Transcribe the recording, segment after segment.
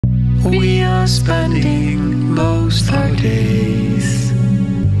We are spending most our days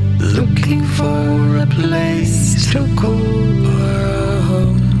looking for a place to call our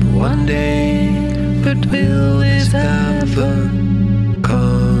home one day, but will this ever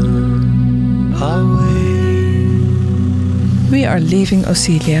come our way? We are leaving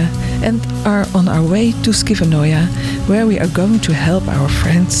Osilia and are on our way to Skivenoja, where we are going to help our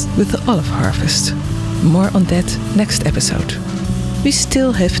friends with the olive harvest. More on that next episode. We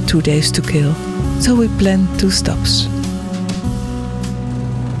still have 2 days to kill, so we plan 2 stops.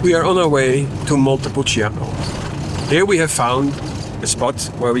 We are on our way to Montepulciano. Here we have found a spot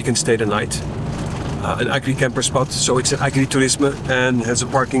where we can stay the night. An agri-camper spot, so it's an Agriturismo and has a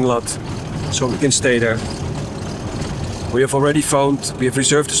parking lot, so we can stay there. We have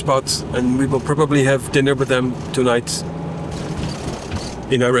reserved a spot, and we will probably have dinner with them tonight.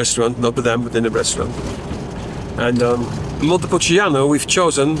 In a restaurant, not with them, but in a restaurant. And Montepulciano we've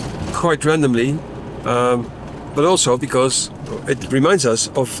chosen quite randomly, but also because it reminds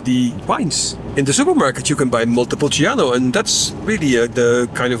us of the wines. In the supermarket you can buy Montepulciano, and that's really the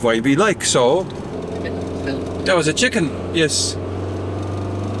kind of wine we like. So that was a chicken, yes.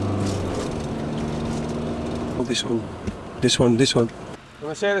 Oh, this one.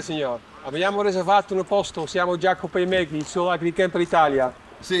 Buonasera signor, abbiamo reservato un posto, siamo Jacob and Maggie, su Agricamper Italia.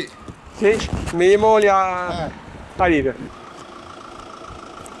 Sì. Sì? Mi moglie arriva.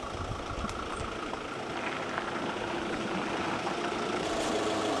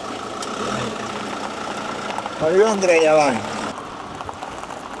 Ma io andrei avanti.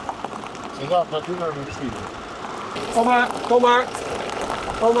 Se no, prima non uscire. Kom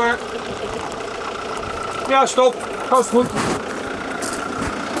maar. Ja, stop. Gaat goed.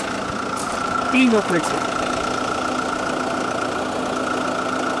 Prima klikken.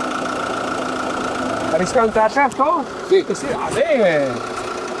 Riscaldate aperto? Sì. Ah, bene.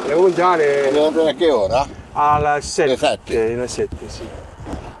 Devo andare. Devo andare a che ora? Alla 7. Alle 7. Alle 7, sì.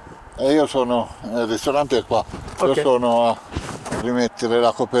 E io sono, il ristorante è qua. Okay. Io sono a rimettere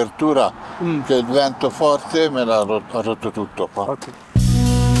la copertura, che il vento forte me l'ha rotto tutto qua. Okay.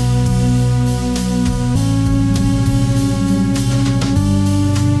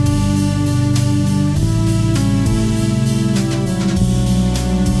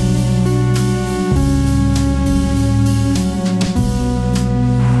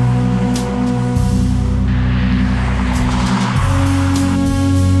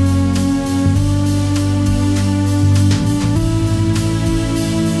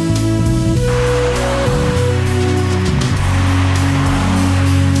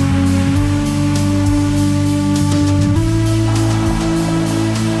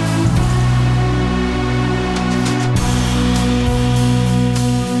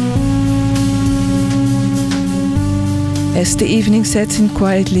 As the evening sets in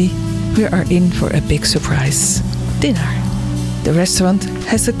quietly, we are in for a big surprise. Dinner. The restaurant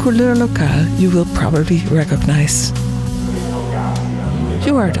has a couleur locale you will probably recognize.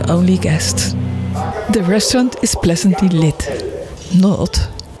 You are the only guest. The restaurant is pleasantly lit. Not.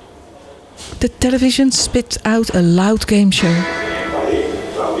 The television spits out a loud game show.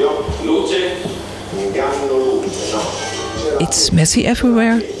 It's messy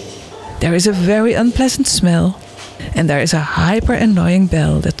everywhere. There is a very unpleasant smell. And there is a hyper-annoying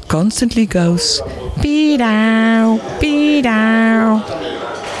bell that constantly goes pee-dow, pee-dow.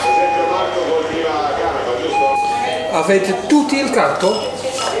 Avete tutti il carto?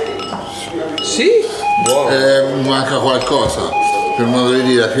 Sì? Wow. Manca qualcosa, per modo di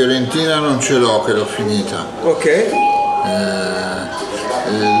dire, la fiorentina non ce l'ho, che l'ho finita. Ok.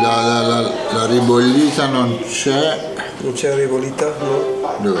 La ribollita non c'è. Non c'è ribollita? No.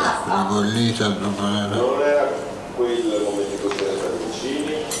 Dov'è? Ribollita, non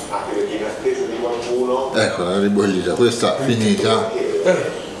ecco la ribollita, questa finita.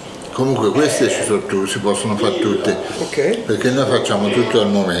 Comunque queste si possono fare tutte, okay. Perché noi facciamo tutto al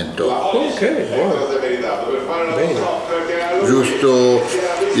momento. Ok, wow. Bene. Giusto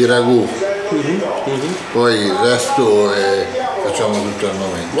i ragù, poi il resto facciamo tutto al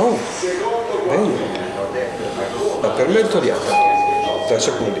momento. Wow. Bene. Ma per me è togliata. 3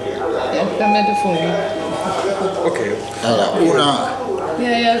 secondi. Per me è fuori. Ok. Allora,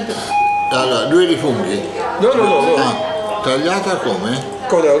 allora, 2 di funghi? No. Ah, tagliata come?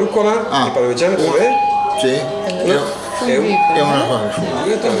 Con la rucola, il parmigiano con me? Sì. E una con i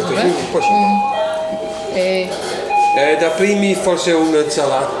funghi. Da primi forse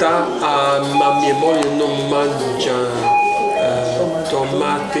un'insalata, ma mia moglie non mangia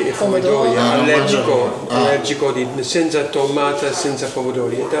tomati e pomodori, allergico senza tomate e senza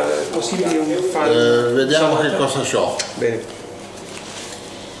pomodori. È possibile fare? Vediamo che cosa c'ho. Bene.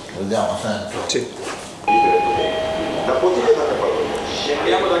 Vediamo, sento. Sì. La bottiglia d'accappatoio.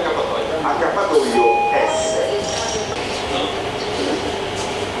 Scendiamo dall'accappatoio. Accappatoio S.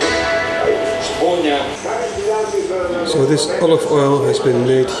 Spugna. So this olive oil has been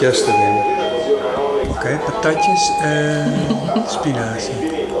made yesterday. Oké, patatjes en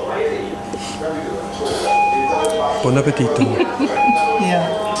spinazie. Buon appetito. Ja.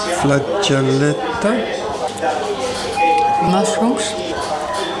 Flagelletta. Mushrooms.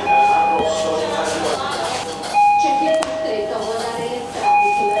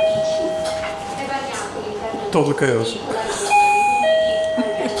 Total chaos.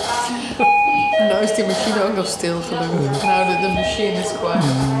 Nou is die machine ook nog stil gelukkig. Nou, de machine is quiet.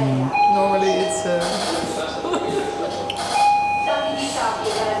 Normally it's...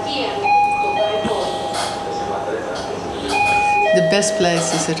 The best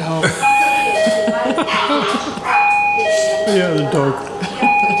place is at home. Yeah, the dog.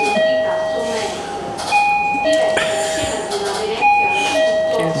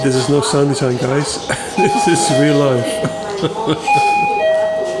 This is no sound design, guys. This is real life.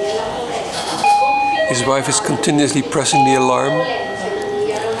 His wife is continuously pressing the alarm.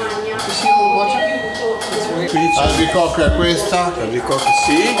 Albicocca è questa. Albicocca,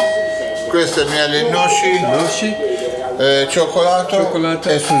 sì. Questa è miele e noci. Noci. Cioccolato. Cioccolato.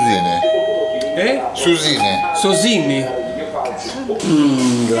 E susine. E? Susine. Sosini.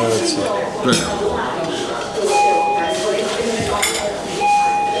 Grazie. Prego.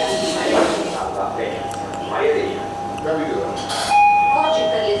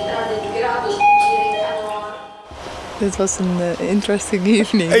 It was an interesting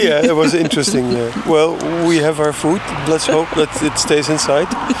evening. Yeah, it was interesting. Well, we have our food. Let's hope that it stays inside.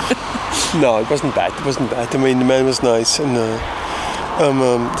 No, it wasn't bad. It wasn't bad. I mean, the man was nice, and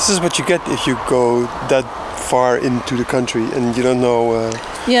this is what you get if you go that far into the country and you don't know.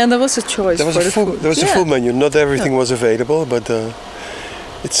 Yeah, and there was a choice. There was a full menu. Not everything was available, but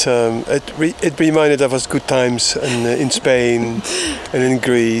it reminded of us good times in Spain and in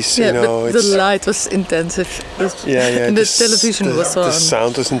Greece. Yeah, you know, but the light was intensive. Yeah. And the television was on. The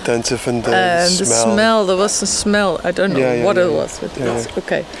sound was intensive, and the smell. There was a smell. I don't know what it was, but it's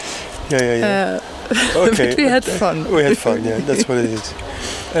okay. Yeah. Okay. But we had fun. We had fun. Yeah, that's what it is.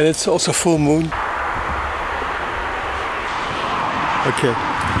 And it's also full moon. Okay,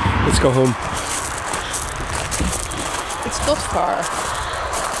 let's go home. It's not far.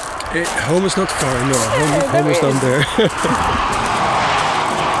 Home is not far, no. Home is down there.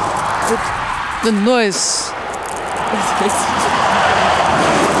 The noise.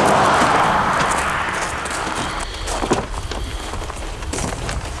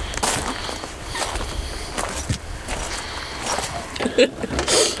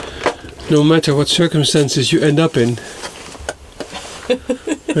 No matter what circumstances you end up in,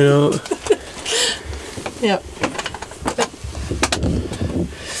 you know. Yeah.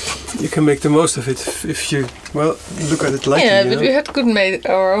 You can make the most of it if you, well, look at it lightly. Yeah, but we had made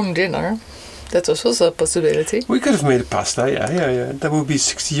our own dinner. That was also a possibility. We could have made a pasta, yeah. That would be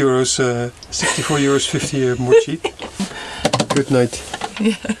 60 euros, 64 euros 50 more cheap. Good night.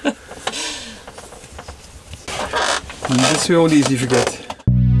 Yeah. That's the only easy forget.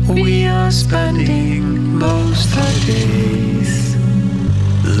 We are spending most our days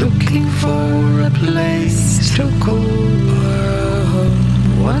looking for a place to call our home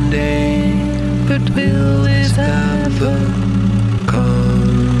one day, but will it ever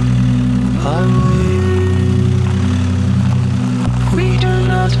come our way? We do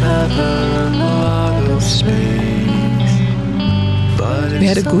not have a lot of space, but We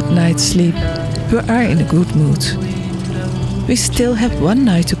had a good night's sleep. We are in a good mood. We still have one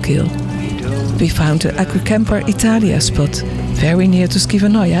night to kill. We found the Agricamper Italia spot, very near to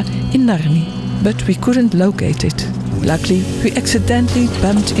Schivanoia in Narni, but we couldn't locate it. Luckily, we accidentally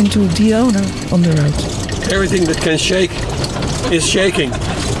bumped into the owner on the road. Everything that can shake is shaking.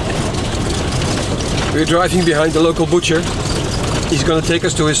 We're driving behind the local butcher. He's going to take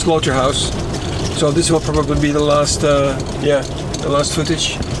us to his slaughterhouse. So this will probably be the last, the last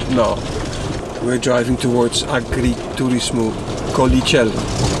footage. No, we're driving towards Agriturismo Collicello.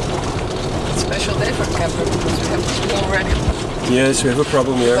 Special day for camper because we have already Yes, we have a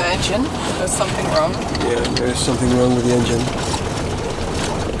problem here. the engine. There's something wrong. Yeah, there's something wrong with the engine.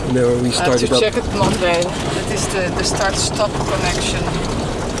 No, we I have started to up. check it Monday. That is the start-stop connection.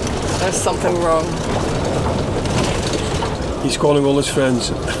 There's something wrong. He's calling all his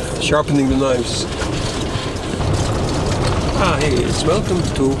friends, sharpening the knives. Ah, hey, it's welcome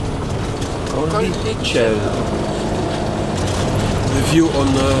to Collicello. The view on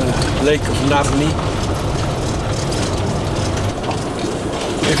Lake of Narni.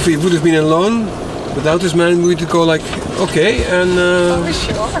 if we would have been alone, without this man, we would go like, okay, and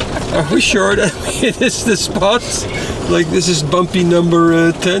are we sure that it is the spot? Like this is bumpy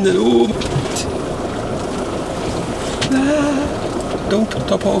number 10, and ooh. Don't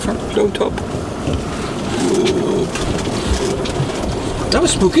top over, don't top. Ooh. That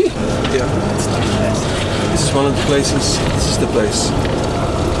was spooky. Yeah. This is one of the places. This is the place.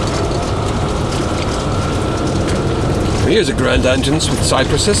 Here's a grand entrance with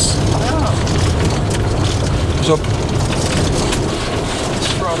cypresses. What's up?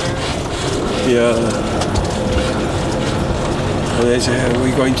 Yeah. And they say, are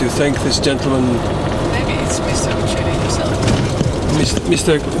we going to thank this gentleman? Maybe it's Mr. Collicello himself.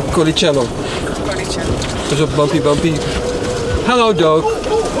 Mr. Collicello. What's up, Bumpy Bumpy? Hello, dog.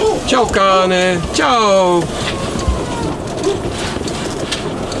 Ciao, cane. Ciao.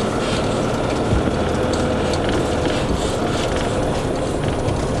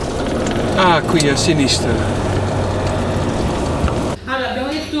 Ah, qui a sinistra. Allora, abbiamo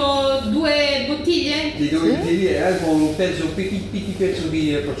detto 2 bottiglie? Di 2 bottiglie con un pezzo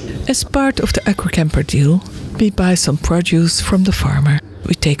di prosciutto. As part of the AgriCamper deal, we buy some produce from the farmer.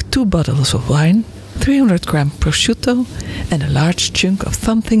 We take 2 bottles of wine, 300 gram prosciutto, and a large chunk of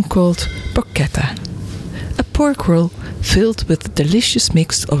something called porchetta, a pork roll filled with a delicious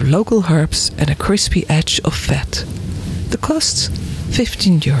mix of local herbs and a crispy edge of fat. The cost?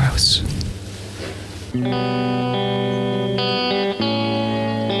 €15.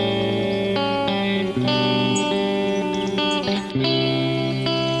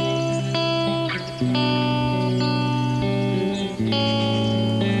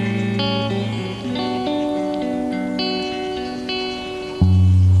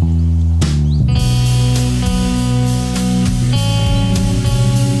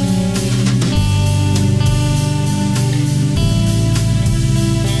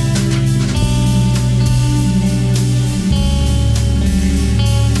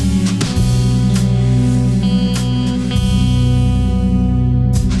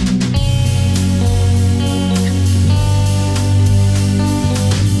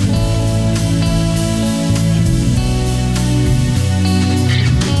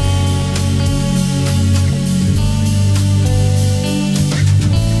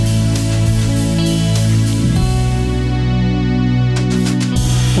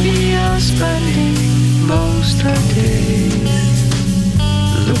 Spending most our days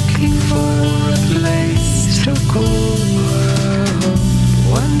looking for a place to call our home.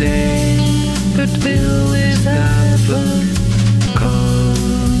 One day, but will is never call.